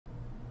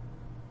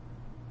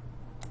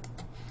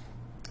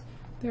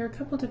There are a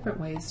couple different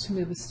ways to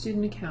move a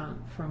student account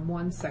from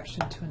one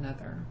section to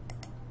another.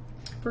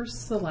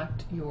 First,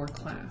 select your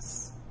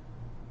class.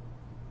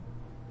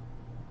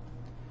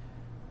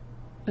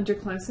 Under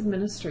Class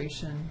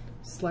Administration,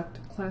 select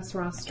Class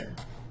Roster.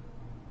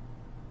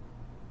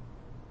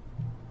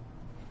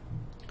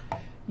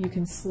 You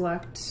can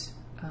select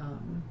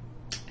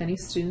any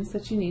students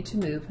that you need to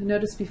move.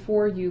 Notice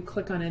before you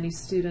click on any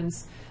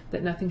students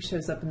that nothing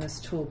shows up in this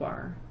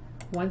toolbar.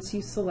 Once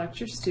you select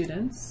your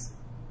students,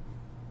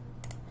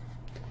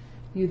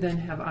 you then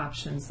have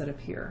options that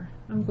appear.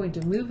 I'm going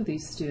to move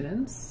these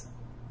students,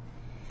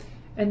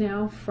 and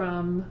now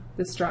from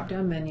this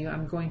drop-down menu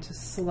I'm going to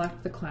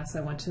select the class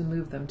I want to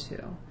move them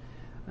to.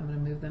 I'm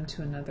going to move them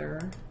to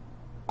another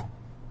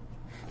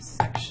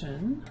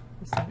section,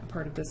 the second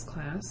part of this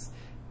class,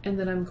 and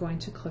then I'm going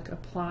to click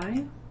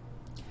Apply,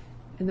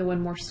 and then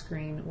one more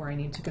screen where I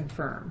need to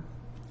confirm,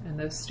 and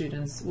those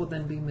students will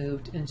then be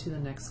moved into the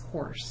next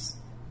course.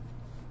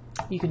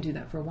 You can do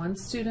that for one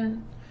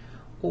student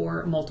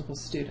or multiple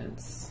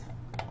students.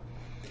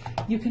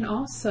 You can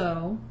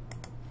also,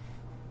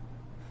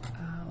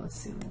 let's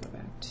see, let me go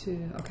back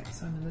to, okay,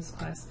 so I'm in this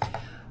class.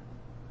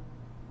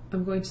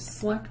 I'm going to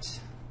select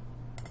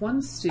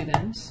one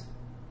student,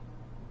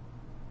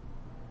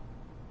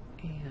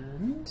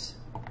 and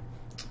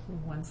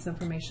once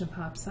information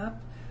pops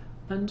up,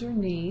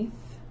 underneath,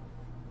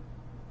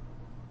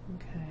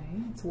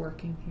 okay, it's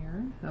working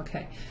here,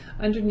 okay,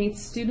 underneath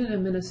Student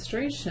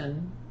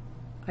Administration,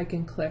 I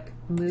can click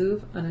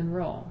Move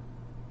Unenroll.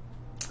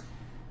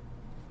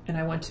 And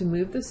I want to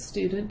move the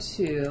student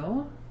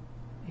to,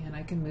 and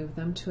I can move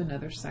them to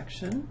another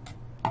section.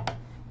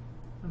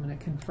 I'm going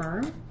to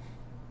confirm,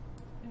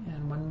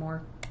 and one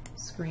more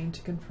screen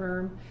to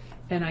confirm,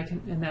 and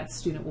that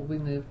student will be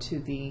moved to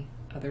the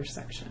other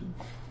section.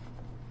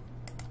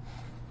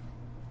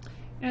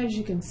 As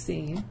you can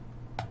see,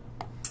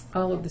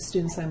 all of the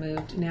students I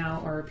moved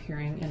now are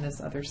appearing in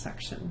this other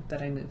section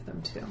that I moved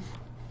them to.